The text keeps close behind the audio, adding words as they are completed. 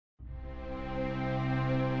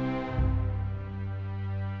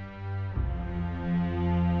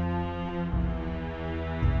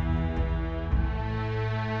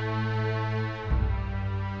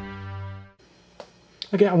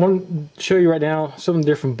Okay, I want to show you right now some of the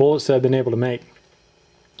different bullets that I've been able to make.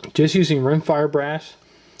 Just using rimfire brass,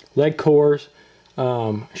 lead cores,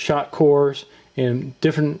 shot cores, and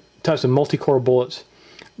different types of multi-core bullets.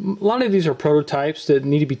 A lot of these are prototypes that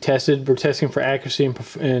need to be tested. We're testing for accuracy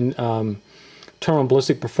and terminal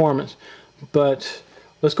ballistic performance. But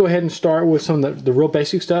let's go ahead and start with some of the real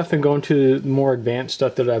basic stuff and go into the more advanced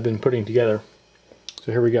stuff that I've been putting together.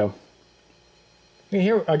 So here we go. Okay,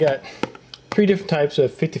 here I got 3 different types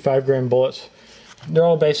of 55 grain bullets. They're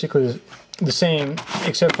all basically the same,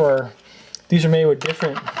 except for these are made with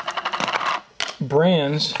different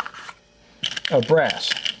brands of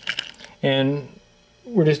brass. And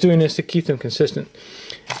we're just doing this to keep them consistent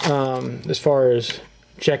as far as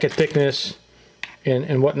jacket thickness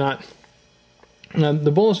and whatnot. Now,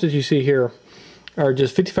 the bullets that you see here are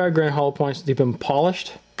just 55 grain hollow points. They've been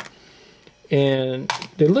polished and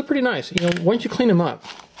they look pretty nice. You know, once you clean them up,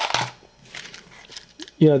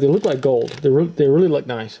 you know, they look like gold. They really look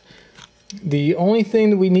nice. The only thing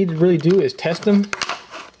that we need to really do is test them.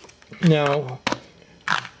 Now,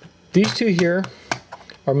 these two here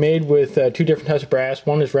are made with 2 different types of brass.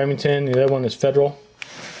 One is Remington, the other one is Federal.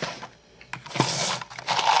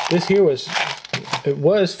 This here was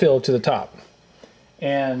filled to the top,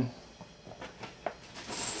 and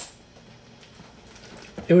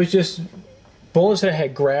it was just bullets that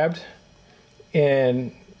had grabbed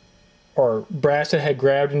or brass that had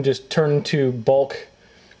grabbed and just turned into bulk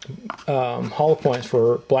hollow points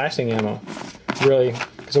for blasting ammo, really,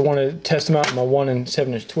 because I wanted to test them out in my 1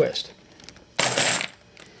 7" twist.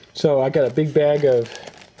 So I got a big bag of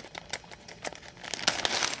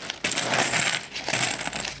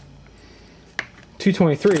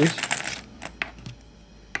 .223s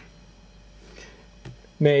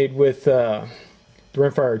made with the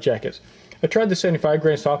rimfire jackets. I tried the 75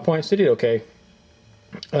 grain soft points. They did okay.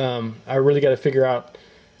 I really got to figure out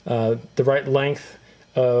the right length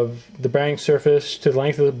of the bang surface to the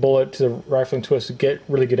length of the bullet to the rifling twist to get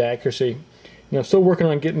really good accuracy. You know, I'm still working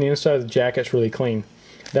on getting the inside of the jackets really clean.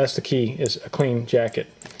 That's the key, is a clean jacket.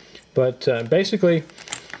 But basically,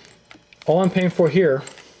 all I'm paying for here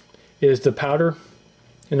is the powder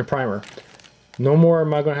and the primer. No more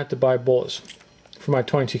am I going to have to buy bullets for my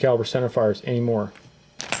 22 caliber centerfires anymore,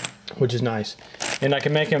 which is nice. And I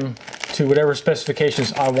can make them to whatever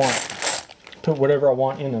specifications I want. Put whatever I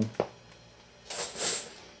want in them.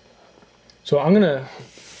 So I'm going to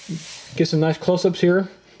get some nice close-ups here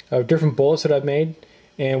of different bullets that I've made,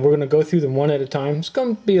 and we're going to go through them one at a time. It's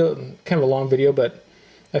going to be kind of a long video, but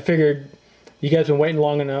I figured you guys have been waiting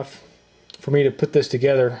long enough for me to put this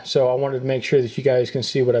together, so I wanted to make sure that you guys can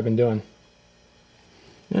see what I've been doing.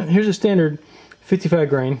 Now, here's a standard 55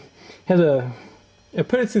 grain. I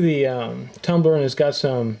put it through the tumbler, and it's got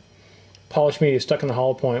some polished media stuck in the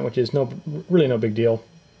hollow point, which is really no big deal.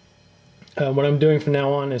 What I'm doing from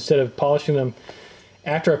now on, instead of polishing them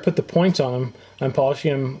after I put the points on them, I'm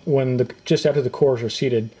polishing them just after the cores are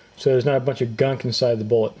seated, so there's not a bunch of gunk inside the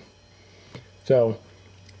bullet. So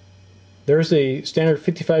there's the standard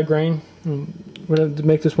 55 grain. What did I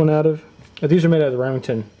make this one out of? These are made out of the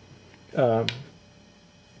Remington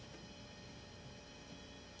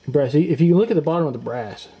brass. If you look at the bottom of the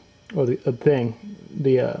brass, or the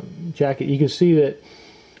jacket, you can see that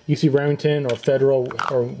you see Remington or Federal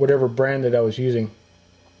or whatever brand that I was using,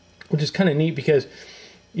 which is kind of neat, because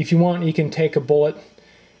if you want, you can take a bullet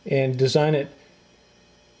and design it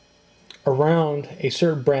around a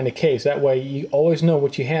certain brand of case. That way you always know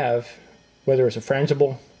what you have, whether it's a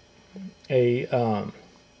frangible, a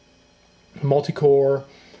multi-core,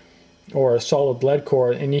 or a solid lead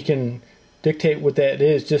core, and you can dictate what that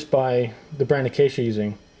is just by the brand of case you're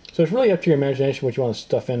using. So it's really up to your imagination what you want to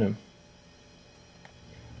stuff in them.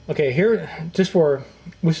 Okay, here,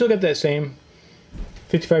 we still got that same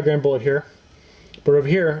 55 grain bullet here, but over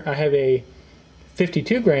here I have a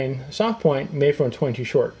 52 grain soft point made from a 22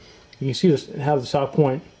 short. You can see how the soft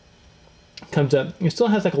point comes up. It still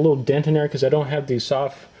has like a little dent in there because I don't have the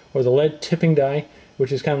the lead tipping die,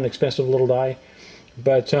 which is kind of an expensive little die,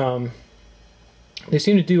 but they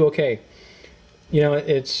seem to do okay. You know,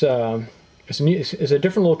 it's a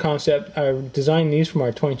different little concept. I designed these for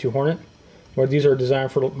my 22 Hornet, where these are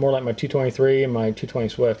designed for more like my 223 and my 220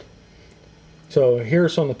 Swift. So here are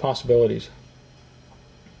some of the possibilities.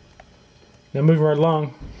 Now moving right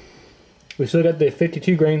along, we still got the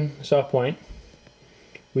 52 grain soft point.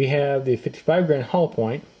 We have the 55 grain hollow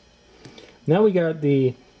point. Now we got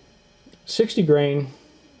the 60 grain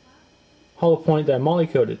hollow point that I moly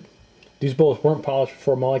coated. These bullets weren't polished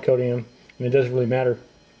before moly coating them, and it doesn't really matter.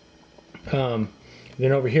 Then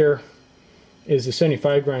over here is the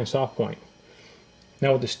 75 grain soft point.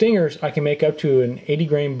 Now with the stingers, I can make up to an 80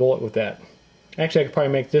 grain bullet with that. Actually, I could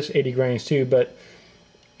probably make this 80 grains too, but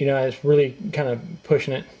you know, it's really kind of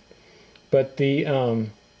pushing it. But the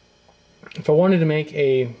if I wanted to make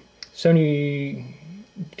a 70,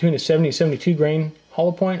 between a 70 and 72 grain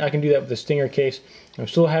hollow point, I can do that with the stinger case. I'm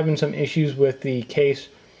still having some issues with the case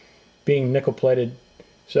being nickel plated,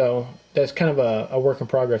 so that's kind of a work in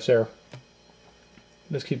progress there.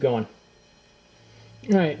 Let's keep going.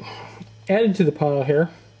 Alright, added to the pile here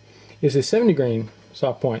is a 70 grain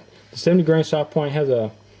soft point. The 70 grain soft point has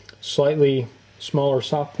a slightly smaller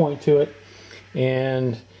soft point to it,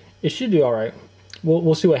 and it should do alright.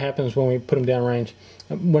 We'll see what happens when we put them down range.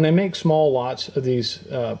 When I make small lots of these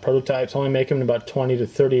prototypes, I only make them in about 20 to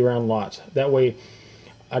 30 round lots. That way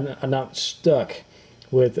I'm not stuck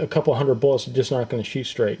with a couple hundred bullets that just aren't going to shoot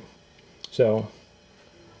straight. So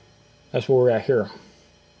that's where we're at here.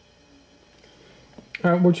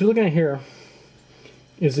 Alright, what you're looking at here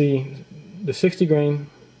is the 60 grain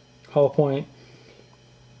hollow point,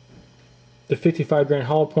 the 55 grain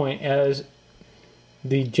hollow point as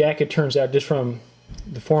the jacket turns out just from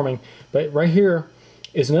the forming. But right here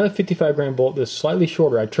is another 55 grain bolt that's slightly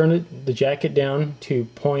shorter. I turned the jacket down to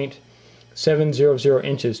 0.700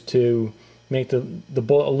 inches to make the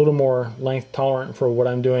bullet a little more length tolerant for what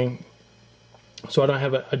I'm doing, so I don't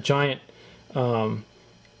have a giant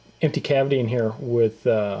empty cavity in here with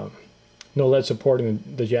no lead supporting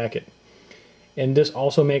the jacket. And this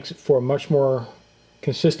also makes for a much more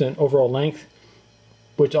consistent overall length,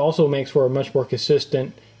 which also makes for a much more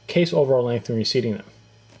consistent case overall length when you're seating them.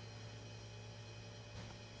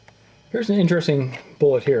 Here's an interesting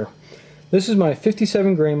bullet here. This is my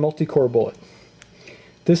 57 grain multi-core bullet.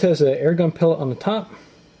 This has an airgun pellet on the top,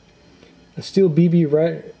 a steel BB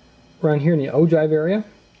right around here in the ogive area,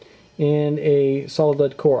 and a solid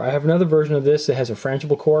lead core. I have another version of this that has a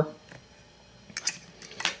frangible core.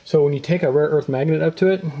 So when you take a rare earth magnet up to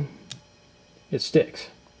it, it sticks,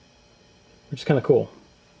 which is kind of cool.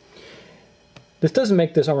 This doesn't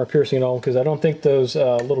make this armor piercing at all, because I don't think those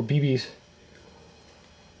little BBs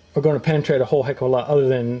are going to penetrate a whole heck of a lot other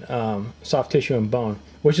than soft tissue and bone,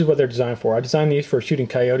 which is what they're designed for. I designed these for shooting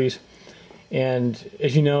coyotes, and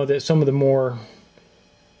as you know, that some of the more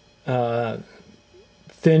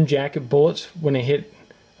thin jacket bullets, when they hit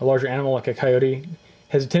a larger animal like a coyote,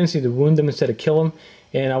 has a tendency to wound them instead of kill them.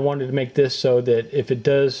 And I wanted to make this so that if it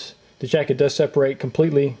does, the jacket does separate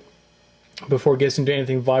completely before it gets into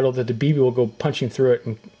anything vital, that the BB will go punching through it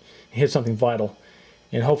and hit something vital,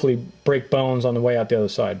 and hopefully break bones on the way out the other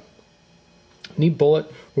side. Neat bullet.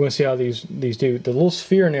 We're going to see how these do. The little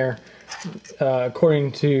sphere in there,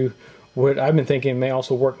 according to what I've been thinking, may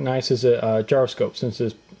also work nice as a gyroscope, since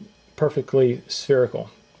it's perfectly spherical.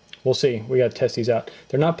 We'll see. We got to test these out.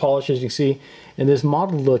 They're not polished, as you see. And this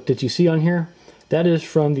model look that you see on here, that is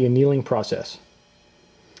from the annealing process.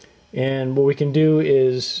 And what we can do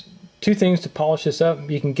is two things to polish this up.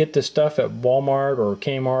 You can get this stuff at Walmart or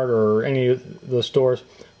Kmart or any of those stores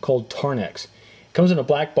called Tarnex. It comes in a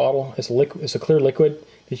black bottle. It's a clear liquid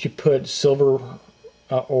that you put silver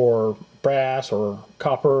or brass or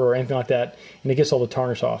copper or anything like that, and it gets all the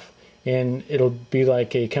tarnish off. And it'll be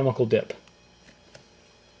like a chemical dip.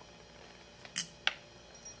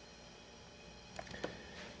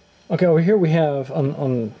 Okay, over here we have,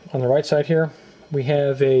 on the right side here, we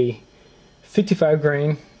have a 55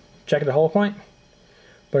 grain jacketed hollow point.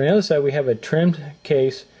 But on the other side we have a trimmed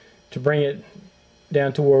case to bring it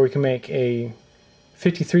down to where we can make a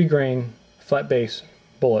 53 grain flat base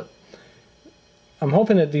bullet. I'm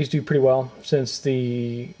hoping that these do pretty well, since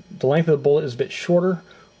the length of the bullet is a bit shorter,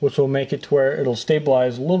 which will make it to where it'll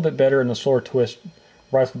stabilize a little bit better in the slower twist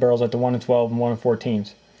rifle barrels like the 1 in 12 and 1 in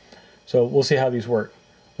 14s. So we'll see how these work.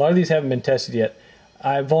 A lot of these haven't been tested yet.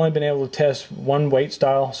 I've only been able to test one weight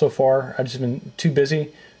style so far. I've just been too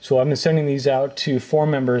busy, so I've been sending these out to forum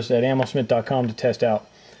members at Ammosmith.com to test out.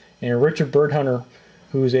 And Richard Birdhunter,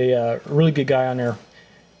 who's a really good guy on there,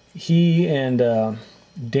 he and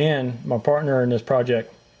Dan, my partner in this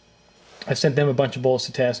project, I sent them a bunch of bullets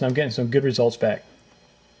to test, and I'm getting some good results back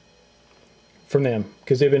from them,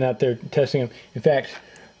 because they've been out there testing them. In fact,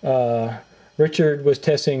 Richard was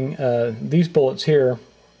testing these bullets here,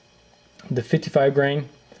 the 55 grain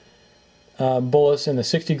bullets and the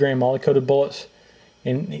 60 grain molly-coated bullets,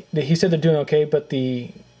 and he said they're doing okay, but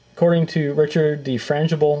according to Richard, the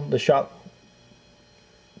frangible, the shot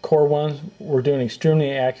core ones, were doing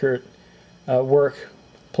extremely accurate work,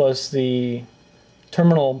 plus the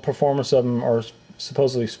terminal performance of them are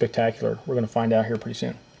supposedly spectacular. We're going to find out here pretty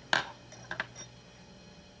soon.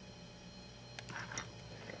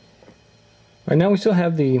 Right now we still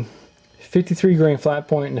have the 53 grain flat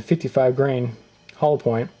point and the 55 grain hollow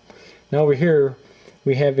point. Now over here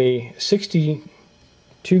we have a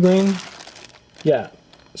 62 grain,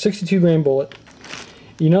 62 grain bullet.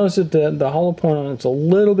 You notice that the hollow point on it's a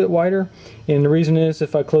little bit wider, and the reason is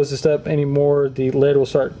if I close this up anymore, the lead will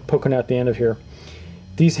start poking out the end of here.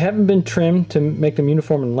 These haven't been trimmed to make them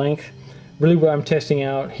uniform in length. Really what I'm testing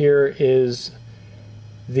out here is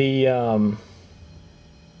the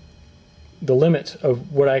limit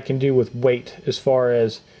of what I can do with weight as far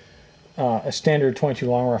as a standard 22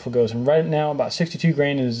 long rifle goes. And right now about 62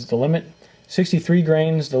 grain is the limit. 63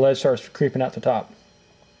 grains, the lead starts creeping out the top.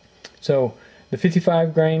 So the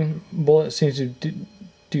 55 grain bullet seems to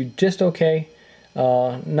do just okay.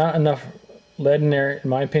 Not enough lead in there in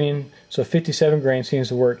my opinion. So 57 grain seems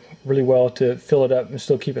to work really well to fill it up and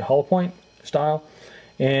still keep it hollow point style.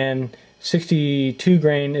 And 62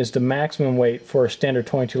 grain is the maximum weight for a standard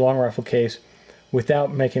 22 long rifle case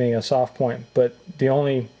without making it a soft point. But the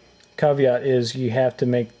only caveat is you have to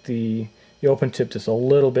make the open tip just a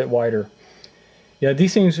little bit wider. Yeah,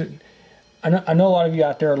 these things, I know a lot of you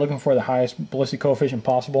out there are looking for the highest ballistic coefficient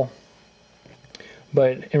possible,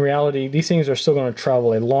 but in reality these things are still going to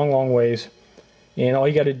travel a long ways, and all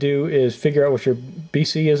you got to do is figure out what your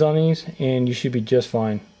BC is on these and you should be just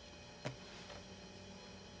fine.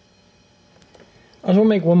 I just want to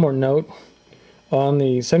make one more note on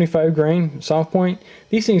the 75 grain soft point.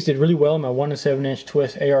 These things did really well in my 1 7"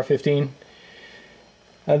 twist AR-15.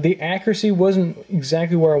 The accuracy wasn't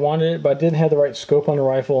exactly where I wanted it, but I didn't have the right scope on the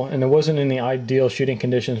rifle, and it wasn't in the ideal shooting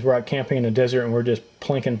conditions. We're out camping in the desert and we're just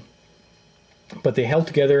plinking. But they held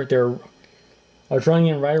together. I was running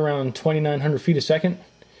in right around 2,900 feet a second,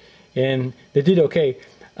 and they did okay.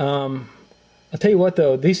 I'll tell you what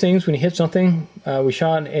though, these things, when you hit something, we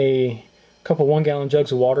shot a couple 1 gallon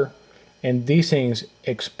jugs of water, and these things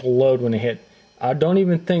explode when they hit. I don't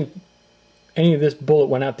even think any of this bullet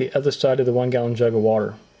went out the other side of the 1 gallon jug of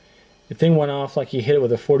water. The thing went off like you hit it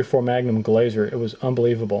with a 44 Magnum Glazer. It was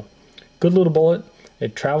unbelievable. Good little bullet.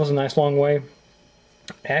 It travels a nice long way.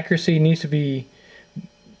 Accuracy needs to be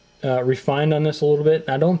refined on this a little bit.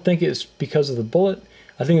 I don't think it's because of the bullet.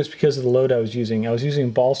 I think it's because of the load I was using. I was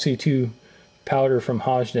using Ball C2 powder from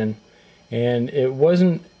Hodgdon, and it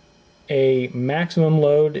wasn't a maximum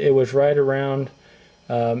load. It was right around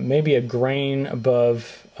maybe a grain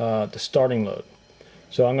above the starting load.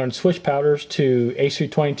 So I'm going to switch powders to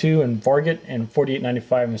H322 and Varget and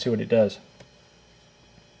 4895 and see what it does.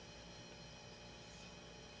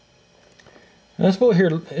 Now this bullet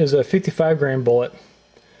here is a 55 grain bullet,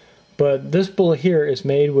 but this bullet here is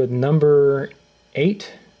made with number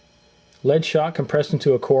 8 lead shot compressed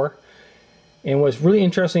into a core. And what's really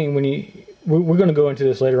interesting, we're going to go into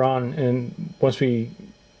this later on, and once we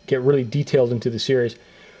get really detailed into the series.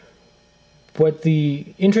 What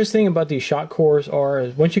the interesting about these shot cores are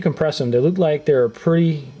is once you compress them, they look like they're a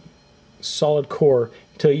pretty solid core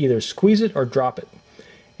until you either squeeze it or drop it.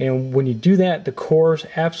 And when you do that, the cores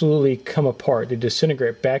absolutely come apart. They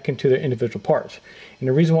disintegrate back into their individual parts. And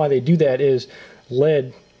the reason why they do that is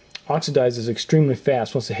lead oxidizes extremely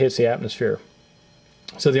fast once it hits the atmosphere.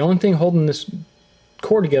 So the only thing holding this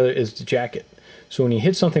core together is the jacket. So when you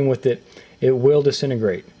hit something with it, it will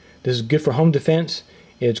disintegrate. This is good for home defense.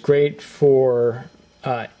 It's great for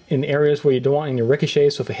in areas where you don't want any ricochet.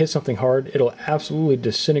 So if it hits something hard, it'll absolutely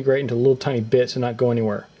disintegrate into little tiny bits and not go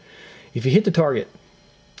anywhere. If you hit the target,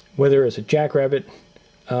 whether it's a jackrabbit,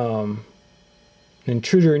 an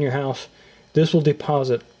intruder in your house, this will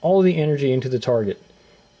deposit all the energy into the target.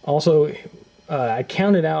 Also, I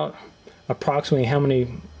counted out approximately how many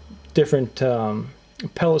different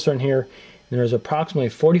pellets are in here, and there's approximately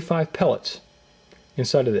 45 pellets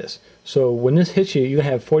inside of this. So when this hits you, you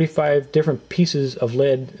have 45 different pieces of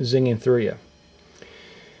lead zinging through you.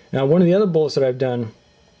 Now, one of the other bullets that I've done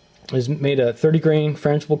is made a 30 grain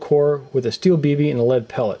frangible core with a steel BB and a lead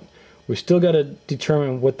pellet. We still got to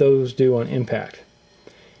determine what those do on impact.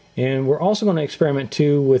 And we're also going to experiment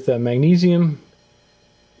too with magnesium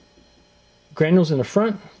granules in the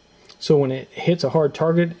front. So when it hits a hard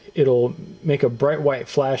target, it'll make a bright white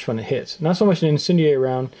flash when it hits. Not so much an incendiary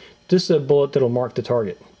round, just a bullet that'll mark the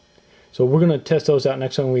target. So we're going to test those out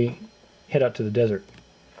next time we head out to the desert.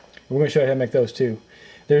 We're going to show you how to make those too.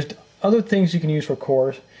 There's other things you can use for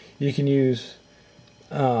cores. You can use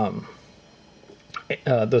those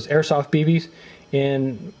airsoft BBs,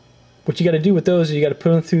 and what you got to do with those is you got to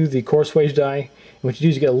put them through the core swage die. And what you do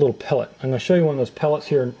is you get a little pellet. I'm going to show you one of those pellets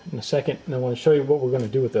here in a second, and I want to show you what we're going to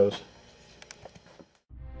do with those.